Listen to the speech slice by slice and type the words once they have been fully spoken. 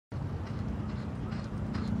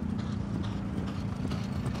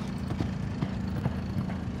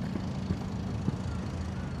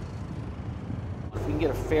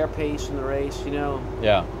get a fair pace in the race, you know.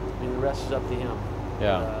 Yeah. I mean, the rest is up to him.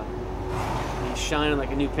 Yeah. He's shining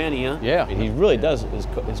like a new penny, huh? Yeah, he really does. His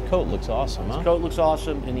coat looks awesome, huh? His coat looks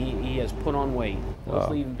awesome, and he has put on weight. Let's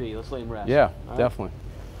leave him be. Let's let him rest. Yeah, All definitely.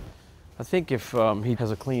 Right? I think if he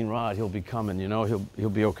has a clean rod, he'll be coming. You know, he'll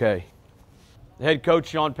be okay. The head coach,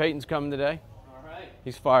 Sean Payton's coming today. All right.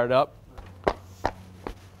 He's fired up.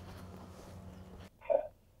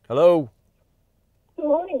 Hello. Good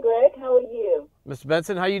morning, Greg. How are you? Mr.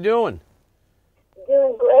 Benson, how you doing?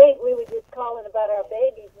 Doing great. We were just calling about our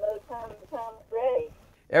babies. Tom's ready.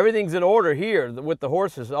 Everything's in order here with the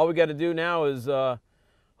horses. All we got to do now is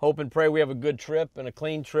hope and pray we have a good trip and a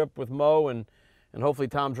clean trip with Mo, and hopefully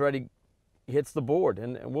Tom's ready, hits the board,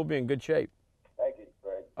 and we'll be in good shape. Thank you,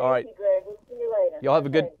 Greg. All right. Thank you, Greg. We'll see you later.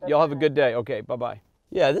 Y'all have a good day. Okay, bye-bye.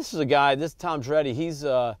 Yeah, this is a guy. This Tom's ready. He's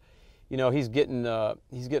you know, he's getting a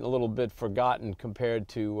little bit forgotten compared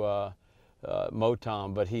to Mo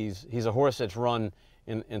Tom, but he's a horse that's run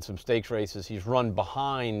in some stakes races. He's run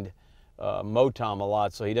behind Mo Tom a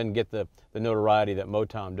lot, so he doesn't get the notoriety that Mo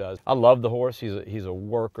Tom does. I love the horse. He's a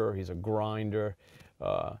worker. He's a grinder.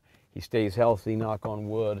 He stays healthy, knock on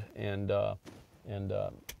wood, and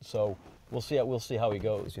so we'll see how he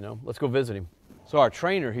goes. You know, let's go visit him. So our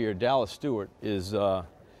trainer here, Dallas Stewart, is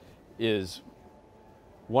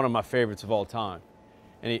one of my favorites of all time,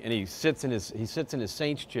 and he sits in his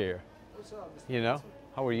Saints chair. What's up, Mr. You know,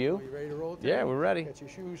 Bensel? how are you? Are you ready to roll? Yeah, we're ready. Got your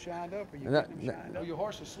shoes shined up, or you No, got them shined up? Oh, your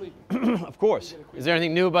horse is sleeping. Of course. Is there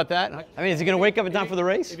anything new about that? I mean, is he going to wake up in time for the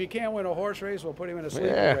race? If you can't win a horse race, we'll put him in a sleeping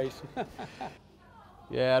Yeah. race.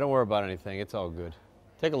 Yeah, don't worry about anything. It's all good.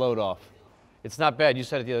 Take a load off. It's not bad. You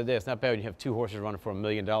said it the other day. It's not bad when you have two horses running for $1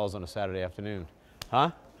 million on a Saturday afternoon.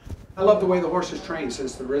 Huh? I love the way the horse has trained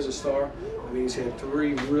since the RZA Star. I mean, he's had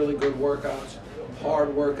 3 really good workouts, hard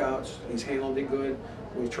workouts. He's handled it good.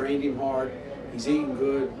 We trained him hard. He's eating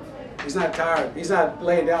good. He's not tired. He's not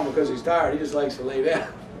laying down because he's tired. He just likes to lay down.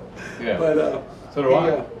 Yeah. But so do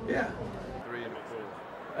I. Yeah.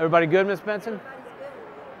 Everybody good, Miss Benson?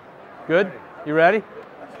 Good? You ready?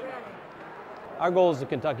 Our goal is the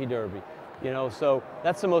Kentucky Derby, you know, so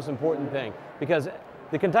that's the most important thing, because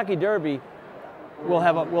the Kentucky Derby will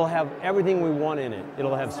have everything we want in it.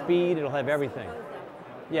 It'll have speed, it'll have everything.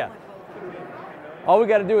 Yeah. All we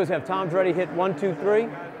got to do is have Tom's ready, hit 1, 2, 3,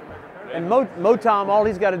 and Mo Tom, all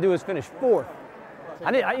he's got to do is finish 4th.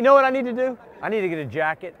 You know what I need to do? I need to get a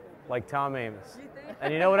jacket like Tom Amis.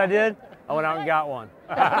 And you know what I did? I went out and got one.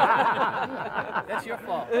 That's your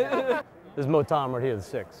fault. This is Mo Tom right here, the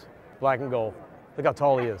 6, black and gold. Look how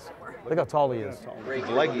tall he is. Look how tall he is.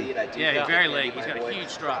 Leggy. Yeah, he's very late. He's got a huge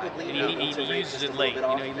stride, and he uses it late. You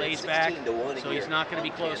know, he lays back, so he's not going to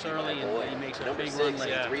be close early, and he makes a big run late.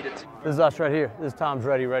 Yeah. This is us right here. This is Tom's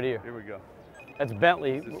ready right here. Here we go. That's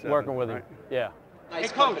Bentley working with him. Right. Yeah. Hey,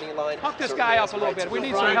 Coach, hook this guy up a little bit. We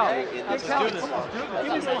need some help. Let's do this.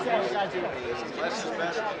 Less is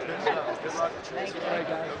better. Good luck. Go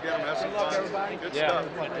get him. Have some fun. Good stuff.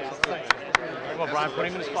 Come on, Brian, put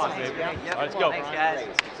him in the spot, baby. All right, let's go. Thanks, guys.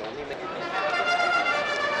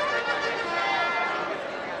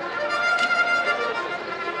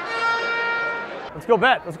 Let's go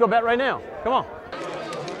bet. Let's go bet right now. Come on.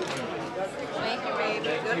 Thank you,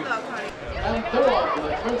 baby. Good luck, honey. And third, the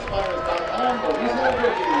first fire is by on Louisiana Derby.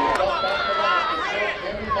 Just back to last.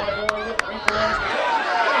 Candy My Boy with 3 turns.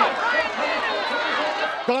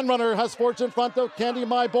 Gunrunner has Fortune in front of Candy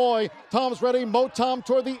My Boy. Tom's ready. Mo Tom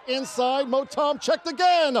toward the inside. Mo Tom checked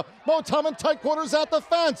again. Mo Tom in tight quarters at the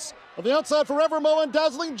fence. On the outside, Forever Mo and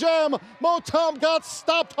Dazzling Gem. Mo Tom got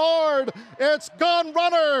stopped hard. It's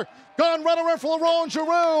Gunrunner. Gunrunner and Florent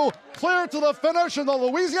Giroux clear to the finish in the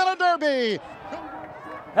Louisiana Derby.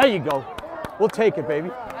 There you go. We'll take it,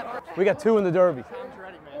 baby. We got 2 in the Derby.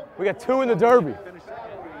 We got 2 in the Derby.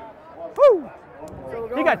 Woo!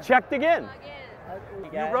 He got checked again.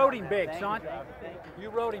 You rode him big, son. You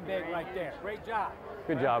rode him big right there. Great job.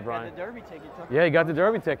 Good job, Brian. The Derby ticket. Yeah, you got the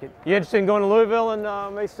Derby ticket. You interested in going to Louisville in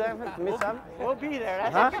May 7th? May 7th? We'll be there,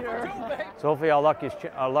 that's Huh? for sure. So hopefully our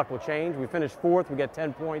luck will change. We finished 4th. We got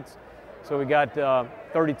 10 points. So we got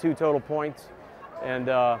 32 total points, and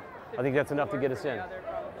I think that's enough to get us in.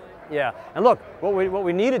 Yeah, and look, what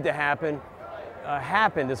we needed to happen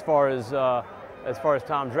happened as far as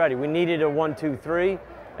Tom's ready. We needed a 1, 2, 3,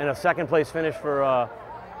 and a 2nd place finish for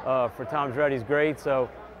Tom's ready's great. So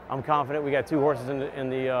I'm confident we got 2 horses in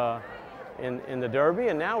the Derby,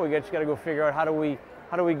 and now we just got to go figure out how do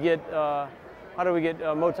we get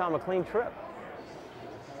Mo Tom a clean trip.